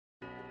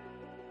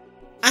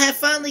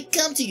finally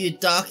come to you,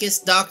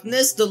 darkest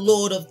darkness, the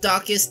lord of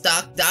darkest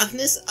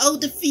darkness. I'll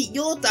defeat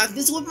your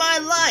darkness with my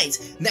light.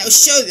 Now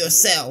show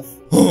yourself.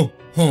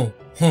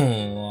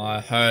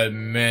 I heard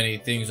many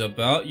things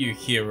about you,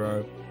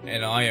 hero,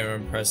 and I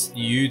am impressed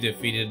you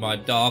defeated my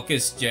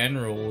darkest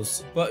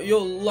generals. But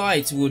your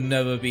light will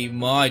never be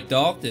my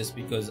darkness,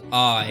 because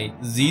I,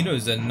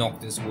 Xenos and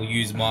Noctis, will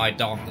use my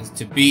darkness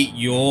to beat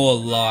your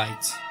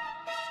light.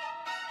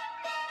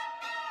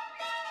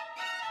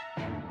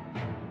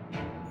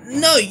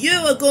 No,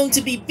 you are going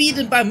to be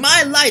beaten by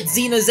my light,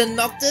 Xenos and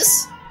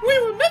Noctis. We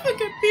will never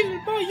get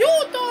beaten by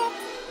your dark.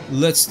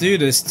 Let's do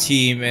this,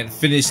 team, and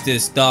finish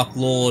this Dark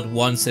Lord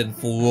once and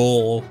for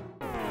all.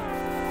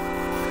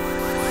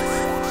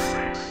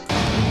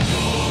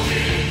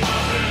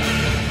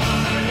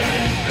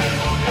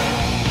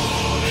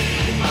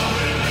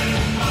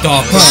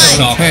 Darkness,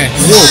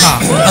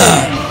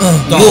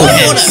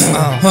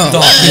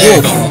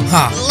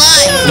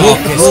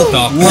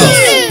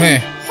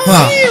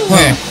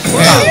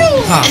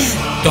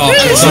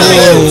 Darkest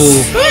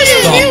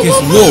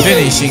wolf.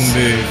 Finishing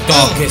move.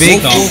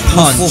 Big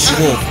punch.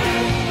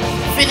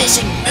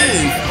 Finishing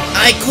move.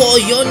 I call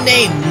your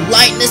name,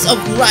 lightness of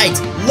light.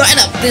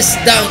 Light up this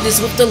darkness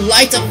with the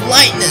light of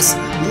lightness.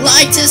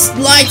 Lightest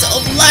light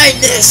of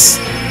lightness.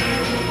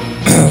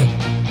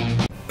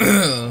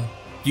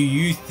 Do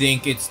you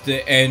think it's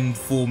the end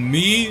for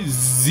me,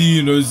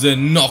 Xenos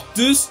and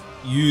Noctis?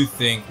 You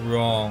think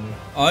wrong.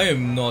 I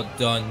am not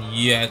done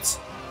yet.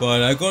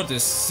 But I gotta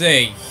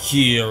say,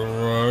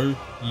 hero,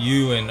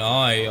 you and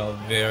I are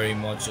very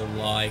much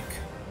alike.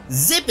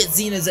 Zip it,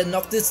 Xenos and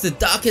Noctis, the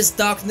darkest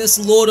darkness,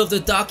 lord of the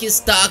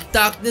darkest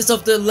darkness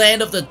of the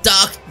land of the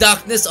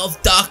darkness of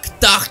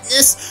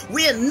darkness.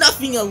 We are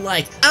nothing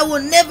alike. I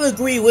will never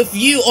agree with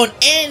you on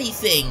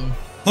anything.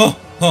 Ha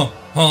ha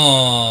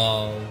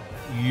ha.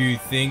 You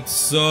think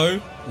so?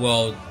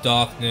 Well,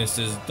 darkness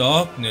is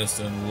darkness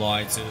and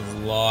light is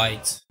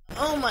light.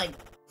 Oh my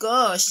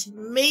gosh,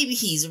 maybe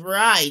he's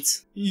right.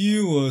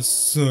 You are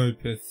so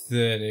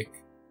pathetic.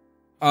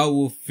 I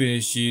will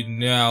finish you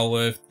now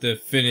with the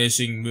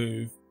finishing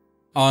move.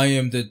 I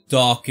am the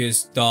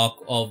darkest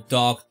dark of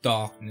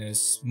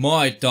darkness.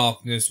 My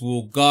darkness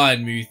will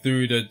guide me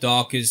through the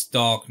darkest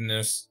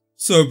darkness.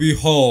 So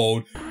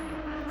behold,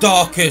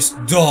 darkest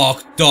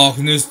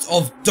darkness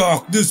of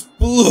darkness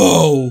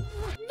below.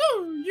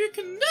 No, you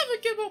can never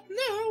give up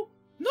now.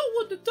 Not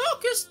when the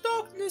darkest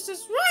darkness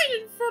is right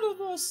in front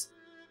of us.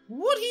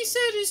 What he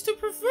said is to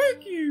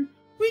provoke you.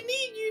 We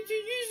need you to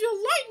use your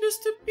lightness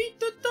to beat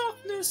the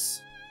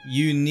darkness.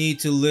 You need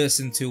to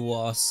listen to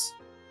us.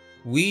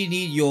 We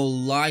need your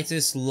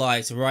lightest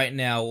light right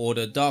now, or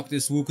the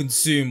darkness will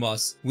consume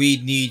us. We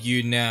need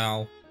you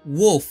now.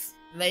 Wolf!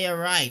 They are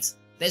right.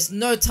 There's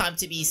no time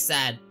to be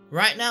sad.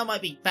 Right now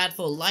might be bad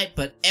for light,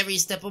 but every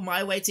step of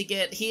my way to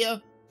get here,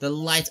 the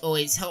light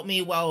always helped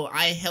me while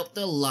I helped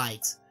the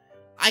light.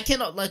 I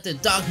cannot let the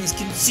darkness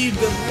consume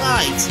the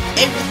light.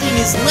 Everything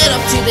is led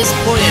up to this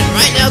point, and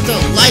right now the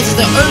light is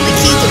the only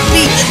key to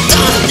beat the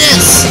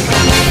darkness.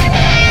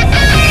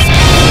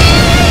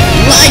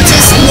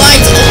 Lightest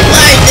light of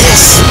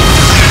lightness.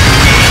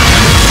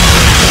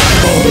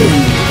 Oh,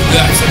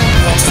 that's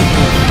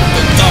impossible.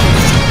 The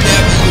darkness will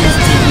never lose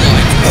to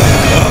light.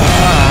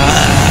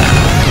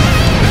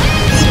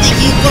 You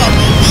think you got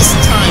me this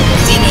time,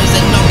 Xenos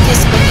and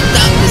Noctis, but the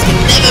darkness can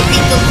never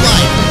beat the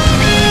light.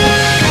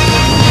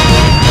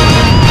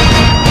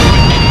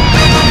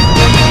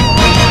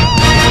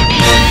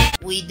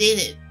 We did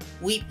it.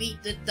 We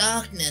beat the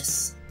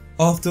darkness.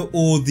 After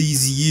all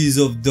these years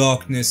of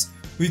darkness,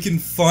 we can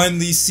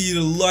finally see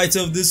the light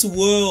of this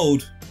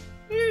world.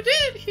 You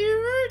did,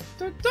 hero.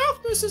 The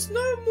darkness is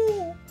no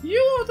more.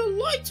 You are the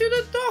light to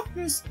the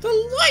darkness. The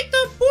light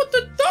that brought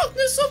the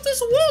darkness of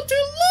this world to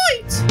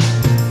light.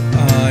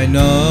 I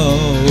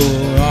know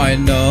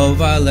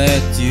I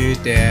let you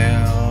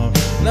down.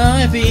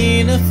 I've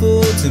been a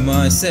fool to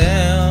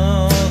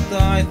myself.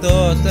 I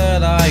thought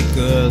that I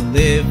could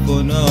live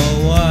for no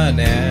one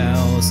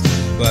else,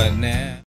 but now